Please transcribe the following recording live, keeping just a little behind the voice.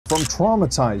From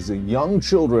traumatizing young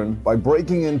children by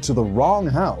breaking into the wrong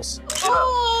house.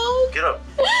 Get up.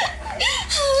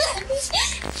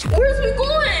 Where's we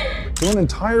going? To an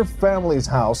entire family's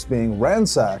house being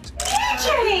ransacked.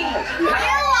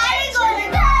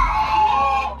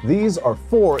 These are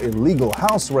 4 illegal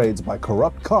house raids by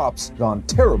corrupt cops gone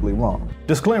terribly wrong.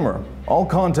 Disclaimer: all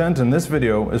content in this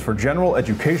video is for general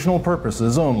educational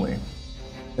purposes only.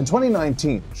 In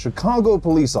 2019, Chicago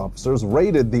police officers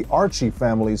raided the Archie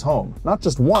family's home, not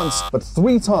just once, but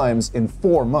 3 times in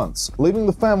 4 months, leaving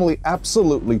the family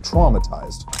absolutely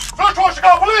traumatized.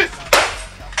 Chicago police!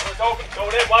 Go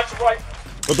there, watch your right.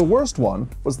 But the worst one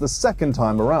was the second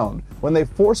time around, when they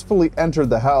forcefully entered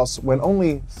the house when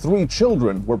only 3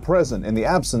 children were present in the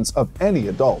absence of any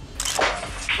adult.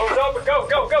 Go.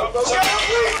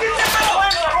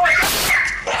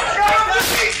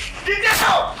 Get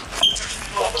down!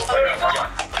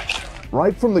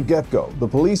 Right from the get-go, the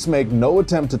police make no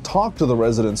attempt to talk to the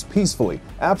residents peacefully,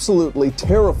 absolutely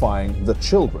terrifying the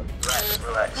children.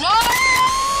 Relax. No! I'm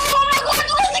not going to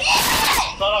do this again!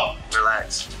 Shut up.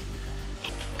 Relax.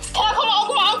 Can I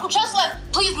call my uncle Chestnut?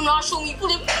 Please do not shoot me,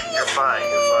 please. You're fine.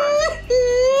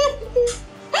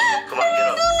 Come on, get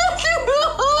up.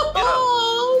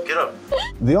 Get up.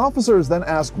 The officers then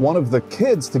ask one of the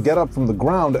kids to get up from the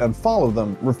ground and follow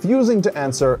them, refusing to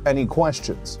answer any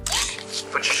questions.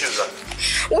 Put your shoes on.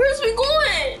 Where's we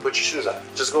going? Put your shoes on.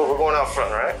 Just go. We're going out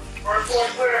front, all right?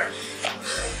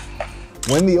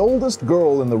 When the oldest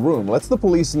girl in the room lets the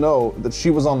police know that she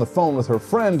was on the phone with her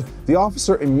friend, the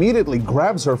officer immediately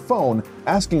grabs her phone,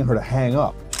 asking her to hang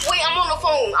up. Wait, I'm on the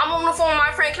phone. I'm on the phone with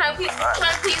my friend. Can I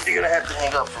please? You're gonna have to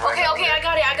hang up for right now. Okay, I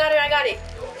got it.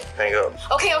 Hang up.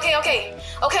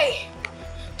 Okay.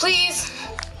 Please.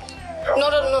 No.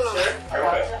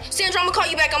 Sandra, I'm gonna call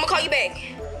you back.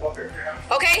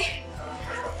 Okay?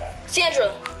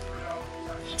 Sandra!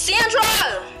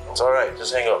 It's all right.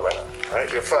 Just hang up right now. All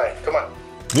right, you're fine. Come on.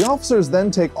 The officers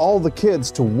then take all the kids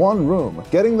to one room,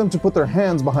 getting them to put their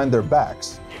hands behind their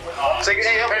backs. Over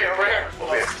here.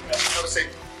 Have a seat.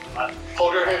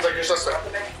 Hold your hands like your sister.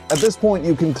 At this point,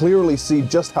 you can clearly see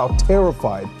just how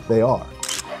terrified they are.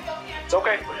 It's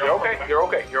okay. You're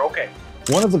okay.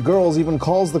 One of the girls even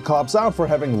calls the cops out for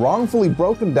having wrongfully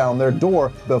broken down their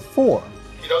door before.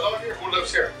 He does over here? Who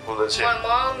lives here? My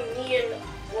mom, me, and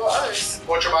us.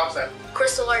 What's your mom's name?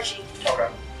 Crystal Archie. Okay.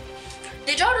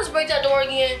 Did y'all just break that door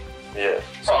again? Yeah.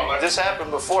 So this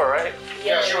happened before, right?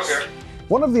 Yeah, she was here.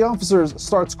 One of the officers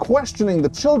starts questioning the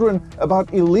children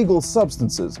about illegal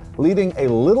substances, leading a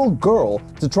little girl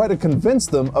to try to convince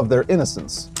them of their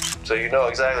innocence. So you know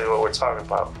exactly what we're talking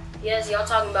about. Yes, y'all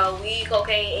talking about weed,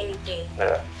 cocaine, anything.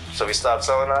 Yeah. So we stop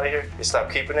selling out of here? We stop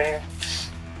keeping it here?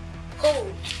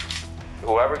 Who?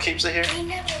 Whoever keeps it here? We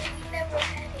never had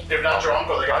it. If not your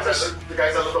uncle, the guys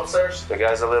that live upstairs? The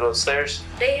guys that live upstairs?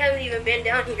 They haven't even been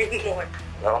down here anymore.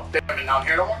 No? They haven't been down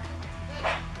here no more?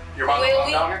 Your mom don't let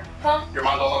them down here? Huh? Your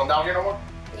mom don't let them down here no more?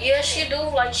 Yeah, she do.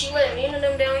 Like, she let me and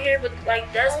them down here, but,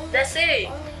 like, that's it.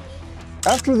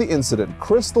 After the incident,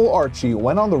 Crystal Archie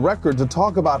went on the record to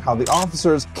talk about how the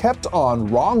officers kept on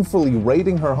wrongfully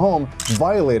raiding her home,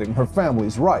 violating her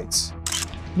family's rights.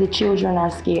 The children are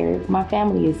scared. My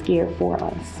family is scared for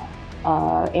us.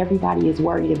 Everybody is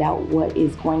worried about what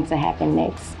is going to happen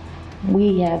next.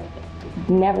 We have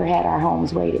never had our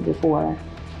homes raided before.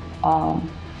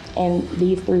 And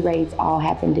these 3 raids all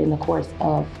happened in the course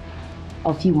of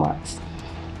a few months.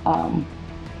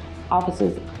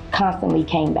 Officers constantly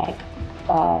came back.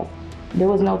 There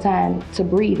was no time to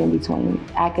breathe in between.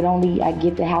 I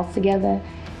get the house together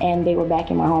and they were back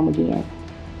in my home again.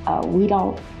 We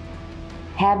don't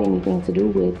have anything to do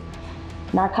with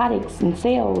narcotics and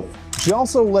sales. She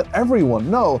also let everyone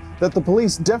know that the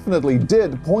police definitely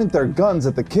did point their guns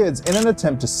at the kids in an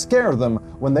attempt to scare them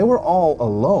when they were all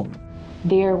alone.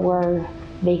 There were,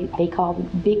 they called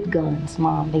them big guns,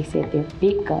 Mom. They said they're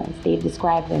big guns. They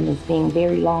described them as being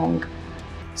very long.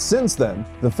 Since then,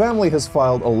 the family has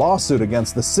filed a lawsuit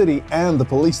against the city and the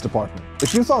police department.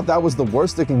 If you thought that was the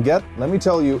worst it can get, let me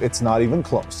tell you, it's not even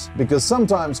close. Because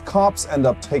sometimes cops end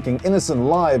up taking innocent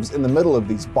lives in the middle of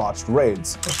these botched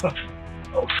raids.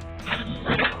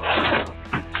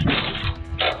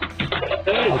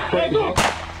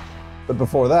 But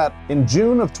before that, in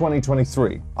June of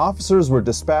 2023, officers were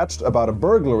dispatched about a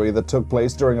burglary that took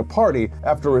place during a party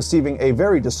after receiving a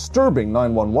very disturbing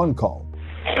 911 call.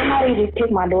 Somebody just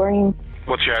kicked my door in.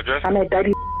 What's your address? I'm at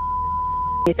 30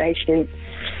 8th Street.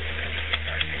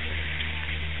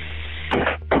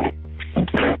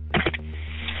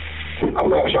 I'm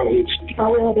not trying to hit you. I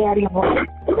will, Daddy.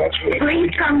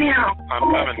 Please come now. I'm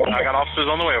coming. I got officers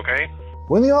on the way, okay?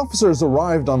 When the officers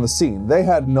arrived on the scene, they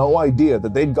had no idea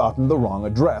that they'd gotten the wrong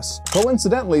address.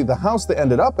 Coincidentally, the house they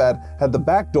ended up at had the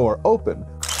back door open.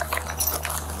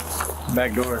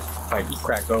 Back door is like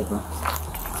cracked open.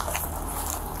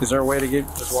 Is there a way to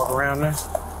just walk around there?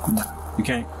 No, you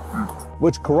can't.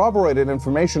 Which corroborated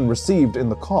information received in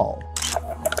the call.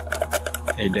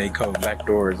 8-day code, back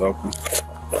door is open.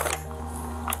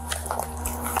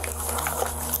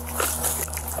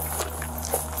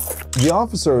 The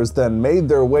officers then made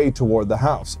their way toward the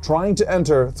house, trying to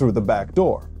enter through the back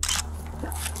door.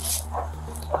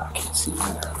 I can't see you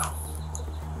there.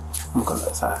 I'm going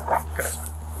outside. Okay.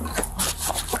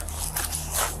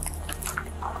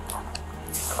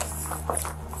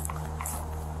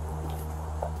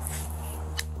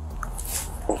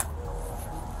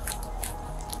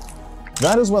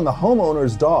 That is when the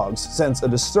homeowner's dogs sensed a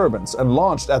disturbance and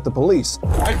launched at the police.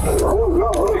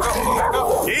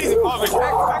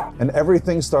 And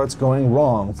everything starts going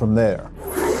wrong from there.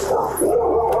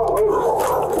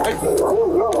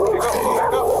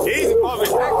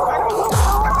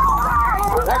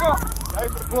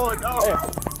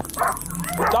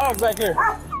 Dog's back here.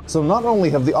 So not only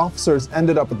have the officers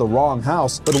ended up at the wrong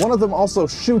house, but one of them also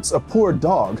shoots a poor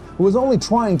dog who was only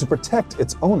trying to protect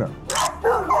its owner.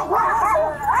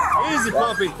 Easy,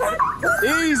 puppy.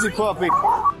 Easy, puppy.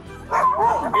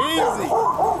 Easy.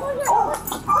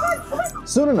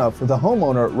 Soon enough, the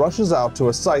homeowner rushes out to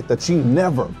a site that she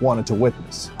never wanted to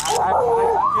witness.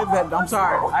 I get that. I'm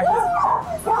sorry.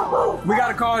 We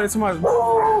got a call that somebody's.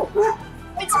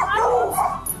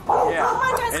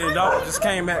 Yeah, and the dog just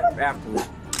came back afterwards.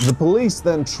 The police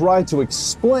then try to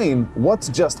explain what's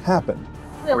just happened.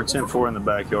 We're 10-4 in the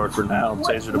backyard for now.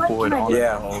 Taser deployed on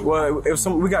Yeah, well, it was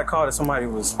we got called that somebody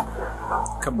was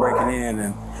breaking in,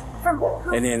 and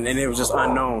it was just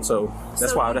unknown. So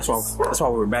that's why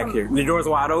we were back here. The door's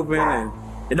wide open, and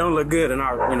it don't look good in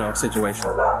our situation.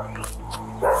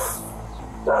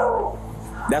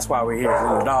 That's why we're here.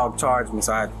 And the dog charged me,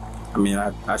 so I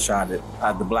shot it. I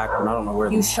had the black one. I don't know where.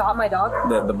 You shot my dog?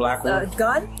 The black one.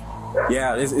 Gun?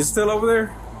 Yeah, it's still over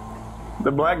there.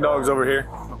 The black dog's over here.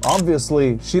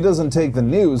 Obviously, she doesn't take the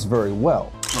news very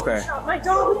well. Okay. Shot my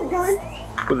dog with a gun?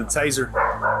 With a taser.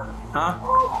 Huh?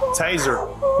 Taser.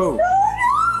 Who?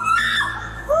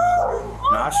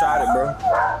 No, I shot it, bro.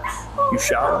 You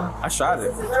shot him? I shot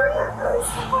it.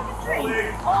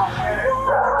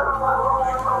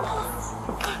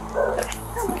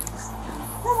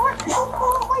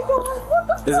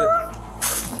 Is it?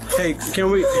 Hey,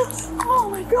 can we? Oh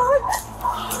my God.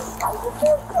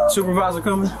 Supervisor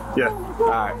coming? Yeah. All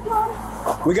right.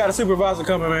 We got a supervisor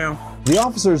coming, ma'am. The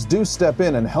officers do step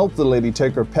in and help the lady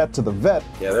take her pet to the vet.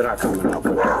 Yeah, they're not coming out.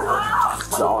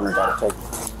 The owner got to take it.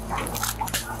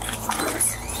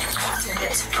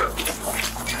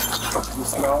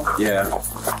 Yeah.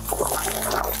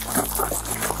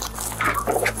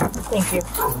 Thank you.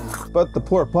 But the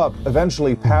poor pup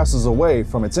eventually passes away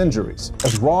from its injuries.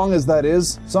 As wrong as that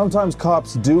is, sometimes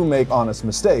cops do make honest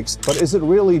mistakes, but is it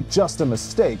really just a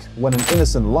mistake when an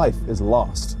innocent life is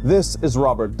lost? This is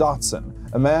Robert Dotson,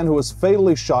 a man who was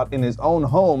fatally shot in his own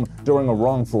home during a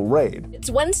wrongful raid. It's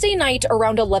Wednesday night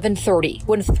around 11:30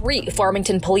 when 3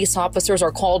 Farmington police officers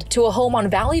are called to a home on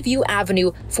Valley View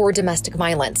Avenue for domestic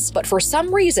violence. But for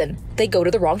some reason, they go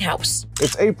to the wrong house.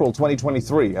 It's April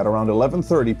 2023 at around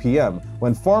 11:30 p.m.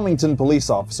 when Farmington police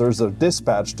officers are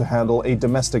dispatched to handle a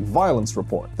domestic violence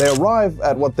report. They arrive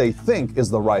at what they think is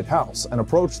the right house and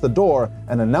approach the door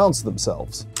and announce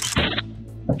themselves.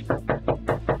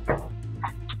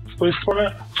 Police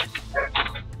department.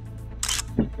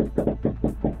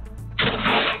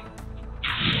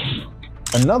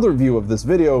 Another view of this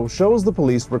video shows the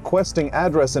police requesting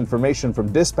address information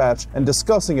from dispatch and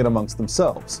discussing it amongst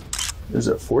themselves. Is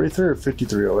it 43 or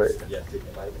 5308? Yeah,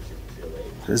 it might be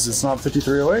 5308. Is this not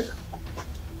 5308?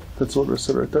 That's what it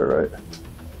said right there, right? No,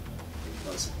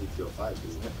 it's 5305,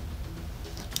 isn't it?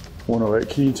 108.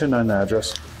 Can you 10-9 the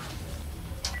address?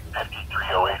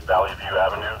 5308 Valley View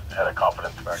Avenue, had a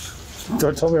confidence factor.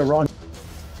 Don't tell me I'm wrong.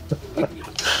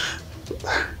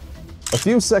 A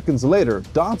few seconds later,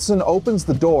 Dotson opens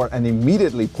the door and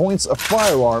immediately points a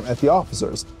firearm at the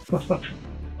officers.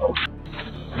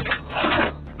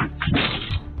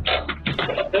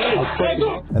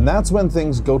 And that's when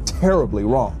things go terribly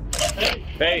wrong.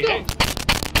 Hey.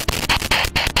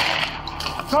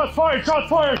 Shots fired! Shots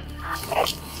fired!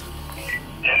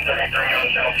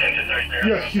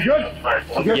 Yeah, you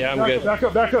good? Yeah, I'm good.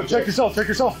 Back up. Check yourself.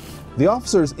 The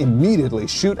officers immediately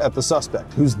shoot at the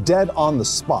suspect, who's dead on the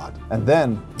spot, and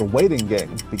then the waiting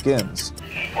game begins.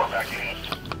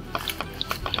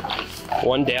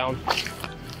 One down.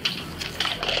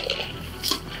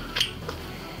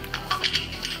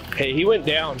 Hey, he went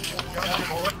down.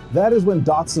 That is when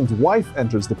Dotson's wife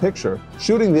enters the picture,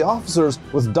 shooting the officers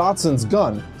with Dotson's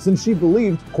gun, since she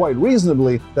believed, quite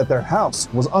reasonably, that their house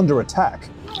was under attack.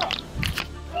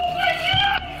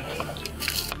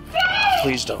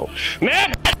 Please don't.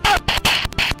 Man!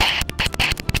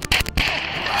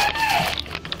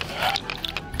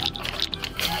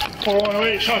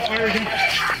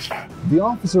 The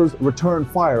officers return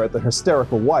fire at the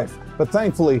hysterical wife, but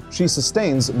thankfully she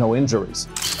sustains no injuries.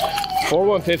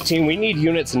 4115, we need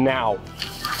units now.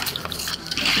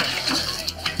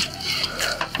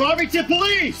 Farmington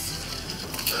Police!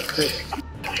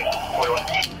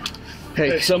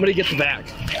 Hey, somebody get the back.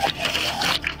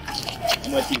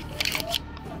 I'm with you.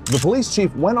 The police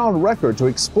chief went on record to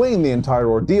explain the entire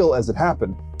ordeal as it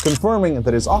happened, confirming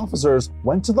that his officers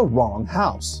went to the wrong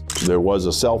house. There was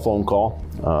a cell phone call.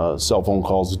 Cell phone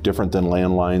calls different than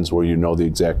landlines where you know the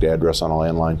exact address on a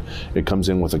landline. It comes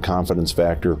in with a confidence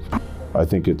factor. I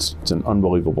think it's an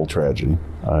unbelievable tragedy.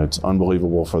 It's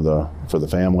unbelievable for the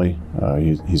family.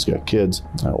 He's got kids,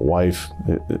 a wife,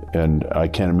 and I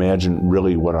can't imagine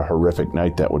really what a horrific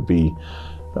night that would be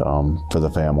for the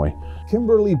family.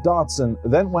 Kimberly Dotson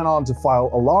then went on to file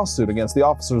a lawsuit against the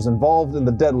officers involved in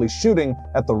the deadly shooting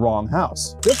at the wrong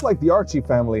house. Just like the Archie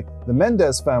family, the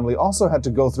Mendez family also had to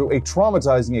go through a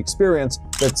traumatizing experience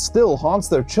that still haunts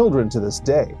their children to this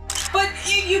day. But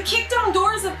you kick down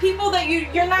doors of people that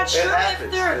you're not sure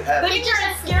if they're... But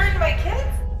you're scaring my kids?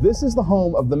 This is the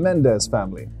home of the Mendez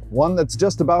family, one that's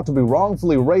just about to be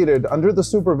wrongfully raided under the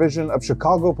supervision of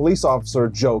Chicago police officer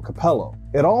Joe Capello.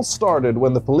 It all started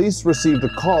when the police received a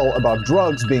call about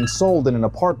drugs being sold in an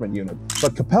apartment unit,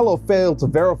 but Capello failed to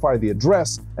verify the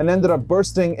address and ended up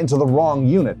bursting into the wrong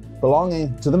unit,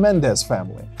 belonging to the Mendez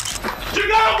family.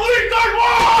 Chicago Police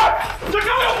 911!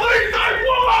 Chicago Police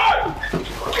 911!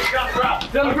 Get on the ground!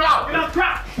 Get on the ground! Get on the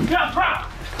ground! Get on the ground!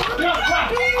 Get on the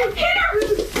ground!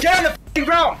 Get on the f***ing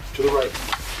ground! To the right.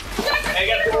 Hey, I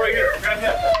got the door right here. Grab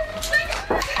that.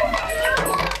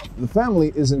 The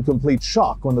family is in complete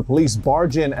shock when the police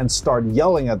barge in and start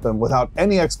yelling at them without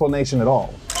any explanation at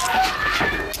all.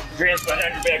 Your hands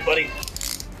behind your back, buddy.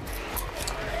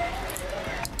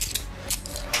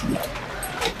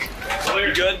 So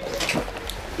you're good?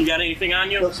 You got anything on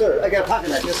you? No, sir. I got a pocket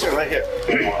knife. Yes, sir. Right here.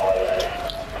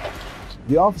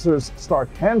 The officers start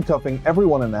handcuffing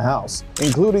everyone in the house,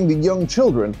 including the young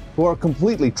children who are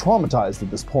completely traumatized at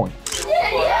this point.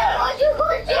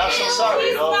 I'm so sorry.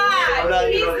 He's not. He's not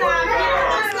here.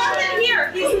 There's nothing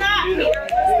here. He's not here.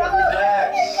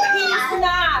 He's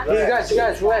not. You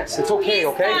guys, relax. It's okay,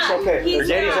 okay? It's okay. Your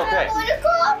daddy's okay.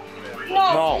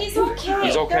 No, he's okay.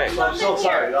 He's okay. I'm so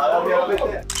sorry.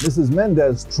 Mrs.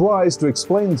 Mendez tries to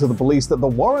explain to the police that the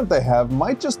warrant they have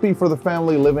might just be for the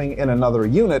family living in another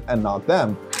unit and not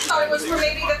them. I thought it was for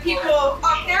maybe the people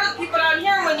up there, the people down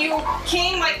here. When you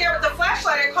came like there with the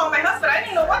flashlight, I called my husband. I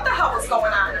didn't know what the hell was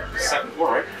going on. Second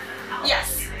floor, right?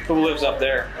 Yes. Who lives up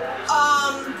there?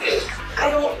 I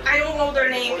don't know their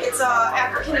name. It's a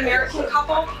African American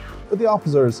couple. But the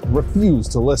officers refuse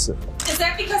to listen. Is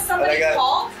that because somebody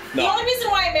called? No. The only reason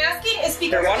why I'm asking is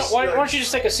because Why don't you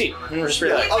just take a seat? we've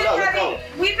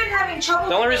been having trouble.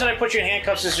 The only reason I put you in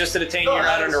handcuffs is just to detain you. You're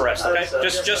not under arrest, okay?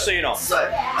 Just so you know.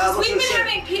 We've been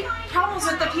having problems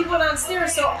with the people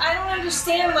downstairs, so I don't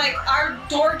understand like our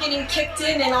door getting kicked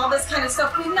in and all this kind of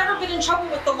stuff. We've never been in trouble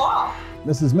with the law.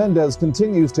 Mrs. Mendez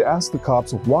continues to ask the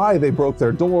cops why they broke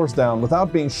their doors down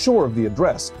without being sure of the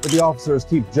address, but the officers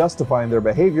keep justifying their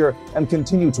behavior and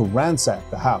continue to ransack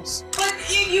the house. But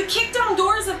you kick down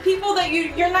doors of people that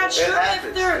you're not sure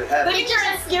if they're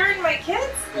scaring my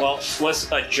kids? Well,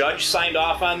 a judge signed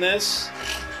off on this,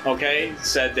 okay?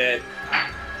 Said that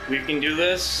we can do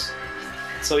this.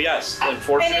 So yes,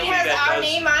 unfortunately, and it has our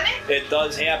name on it? It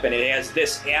does happen. It has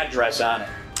this address on it.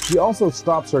 She also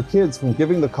stops her kids from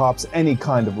giving the cops any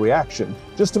kind of reaction,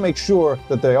 just to make sure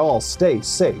that they all stay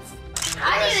safe.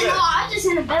 I didn't even know. I was just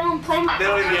in the bedroom playing my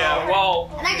phone. Yeah, well...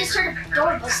 And I just heard the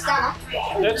door bust down.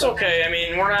 That's okay. I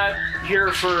mean, we're not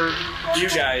here for you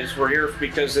guys. We're here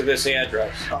because of this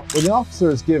address. When the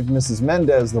officers give Mrs.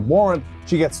 Mendez the warrant,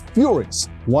 she gets furious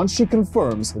once she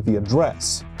confirms the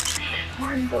address.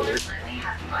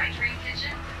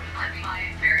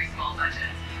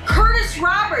 Curtis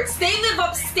Roberts, they live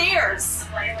upstairs.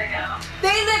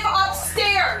 They live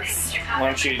upstairs. Why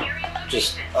don't you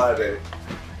just... All right, baby.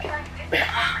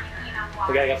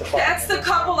 The guy got the phone. That's the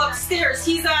couple upstairs.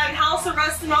 He's on house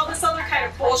arrest and all this other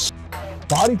kind of bullshit.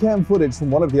 Body cam footage from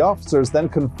one of the officers then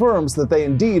confirms that they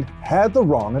indeed had the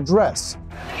wrong address.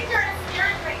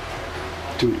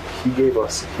 Dude, he gave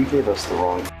us the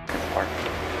wrong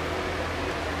apartment.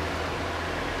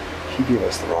 He gave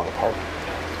us the wrong apartment.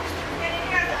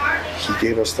 He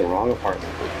gave us the wrong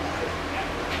apartment.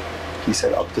 He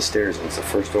said up the stairs, and it's the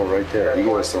first door right there. He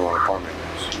gave us the wrong apartment.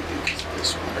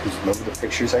 Remember the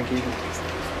pictures I gave you?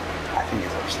 I think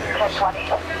it's upstairs.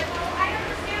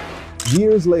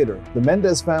 Years later, the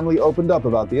Mendez family opened up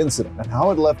about the incident and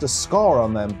how it left a scar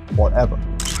on them forever.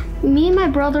 Me and my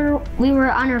brother, we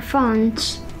were on our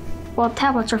phones, well,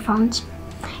 tablets or phones,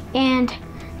 and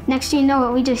next thing you know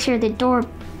it, we just hear the door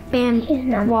bam,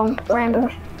 well,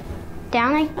 rammed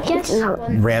down, I guess.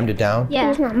 Rammed it down?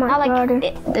 Yeah, not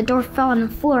like the door fell on the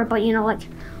floor, but you know, like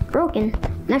broken.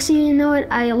 Next thing you know it,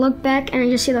 I look back and I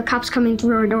just see the cops coming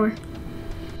through our door.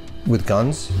 With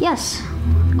guns? Yes,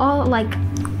 all like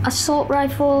assault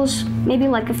rifles, maybe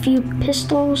like a few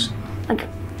pistols,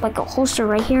 like a holster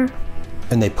right here.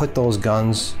 And they put those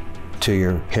guns to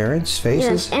your parents'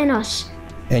 faces? Yes, and us.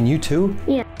 And you too?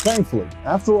 Yeah. Thankfully,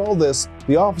 after all this,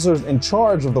 the officers in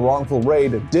charge of the wrongful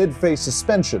raid did face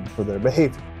suspension for their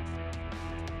behavior.